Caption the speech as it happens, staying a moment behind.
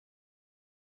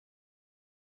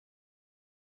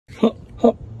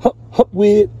up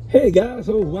with? Hey guys,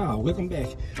 oh wow, welcome back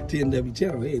to NW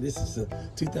channel. Hey, this is a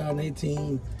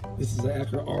 2018, this is an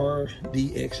Acura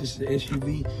RDX, it's the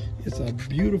SUV. It's a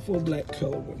beautiful black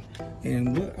color one.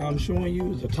 And what I'm showing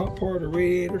you is the top part of the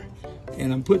radiator,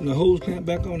 and I'm putting the hose clamp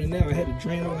back on it now. I had to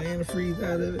drain all the antifreeze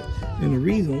out of it. And the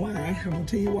reason why, I'm gonna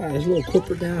tell you why, this little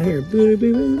corporate down here,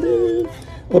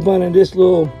 up under this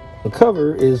little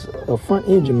cover is a front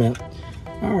engine mount.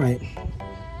 All right.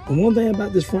 And one thing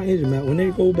about this front engine mount, when they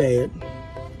go bad,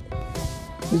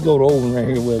 let's go to the oven right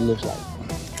here where it looks like.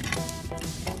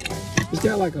 It's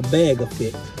got like a bag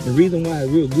effect. The reason why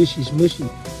it's real gushy smushy,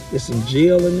 there's some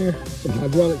gel in there, some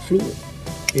hydraulic fluid.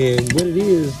 And what it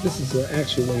is, this is an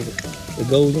actuator that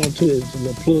goes onto it. It's a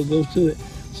little plug goes to it.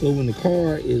 So when the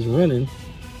car is running,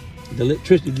 the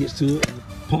electricity gets to it,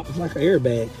 pumps like an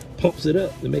airbag, pumps it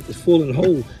up to make it full and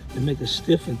whole, to make it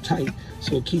stiff and tight,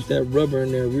 so it keeps that rubber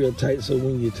in there real tight, so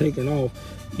when you're taking off,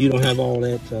 you don't have all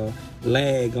that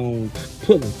lag on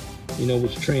pulling, you know,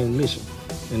 with your transmission.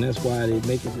 And that's why they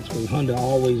make it this way. Honda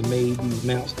always made these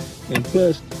mounts, and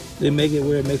plus they make it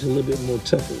where it makes it a little bit more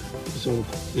tougher, so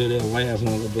they'll last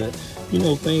longer. But you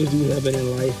know, things do happen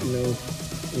in life.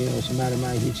 You know, somebody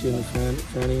might hit you in the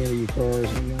front end of your car or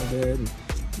something like that, and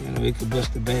you know, it could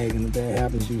bust the bag, and if that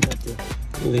happens, you have to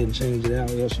go ahead and change it out,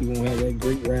 else you won't have that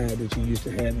great ride that you used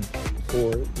to having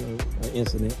before, you know, an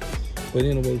incident. But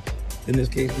anyway, in this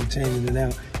case, we're changing it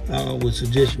out. I would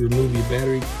suggest you remove your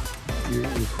battery,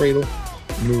 your cradle,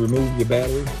 you remove your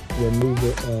battery, remove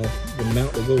the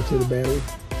mount that goes to the battery.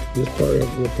 This part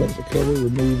has a plastic cover,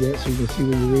 remove that so you can see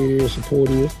where your radiator support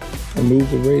is. Remove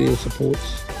the radiator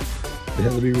supports. It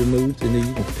has to be removed, and then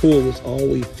you can pull this all the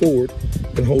way forward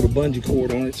and hold a bungee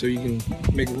cord on it so you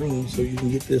can make room so you can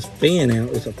get this fan out.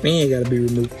 It's a fan got to be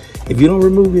removed. If you don't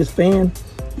remove this fan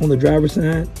on the driver's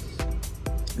side,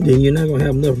 then you're not going to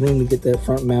have enough room to get that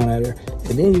front mount out of there.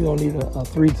 And then you're going to need a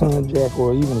 3-ton jack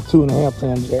or even a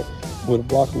 2.5-ton jack with a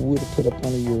block of wood to put up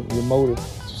under your motor to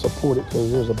support it,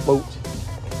 because there's a bolt.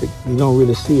 You don't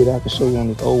really see it. I can show you on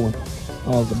this old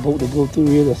one. The bolt that goes through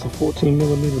here, that's a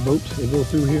 14mm bolt that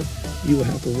goes through here. You will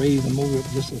have to raise the motor up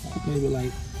just maybe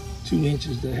like 2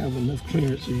 inches to have enough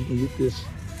clearance so you can get this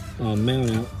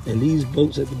mount out. And these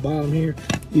bolts at the bottom here,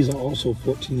 these are also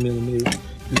 14mm.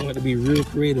 You want to be real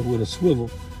creative with a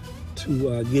swivel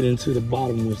to get into the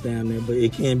bottom ones down there, but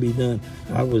it can be done.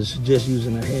 I would suggest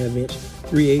using a 1/2 inch.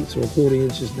 3/8 or 1/4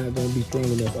 inch is not going to be strong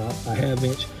enough. A 1/2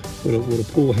 inch with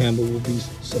a pull handle will be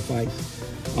suffice.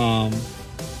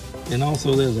 And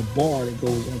also there's a bar that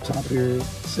goes on top here,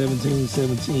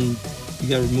 1717. You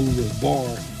got to remove this bar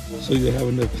so you have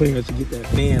enough clearance to get that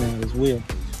fan out as well.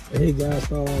 But hey guys,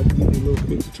 thought I'd give you a little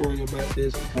quick tutorial about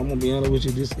this. I'm gonna be honest with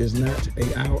you, this is not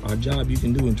a job you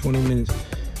can do in 20 minutes.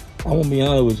 I'm gonna be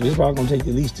honest with you, it's probably gonna take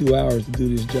you at least 2 hours to do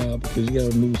this job, because you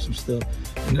gotta remove some stuff.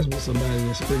 And that's what somebody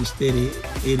that's pretty steady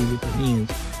Eddie with their hands.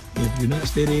 If you're not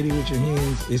steady Eddie with your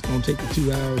hands, it's gonna take you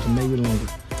 2 hours and maybe longer.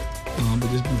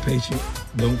 But just be patient.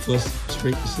 Don't fuss,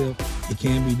 straight yourself. It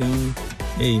can be done.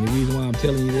 Hey, the reason why I'm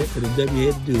telling you that, because the W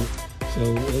had to do it. So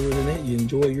other than that, you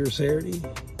enjoy your Saturday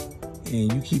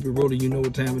and you keep it rolling. You know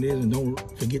what time it is, and don't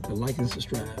forget to like and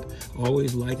subscribe.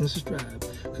 Always like and subscribe,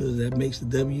 because that makes the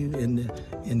W and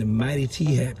the mighty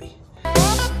T happy.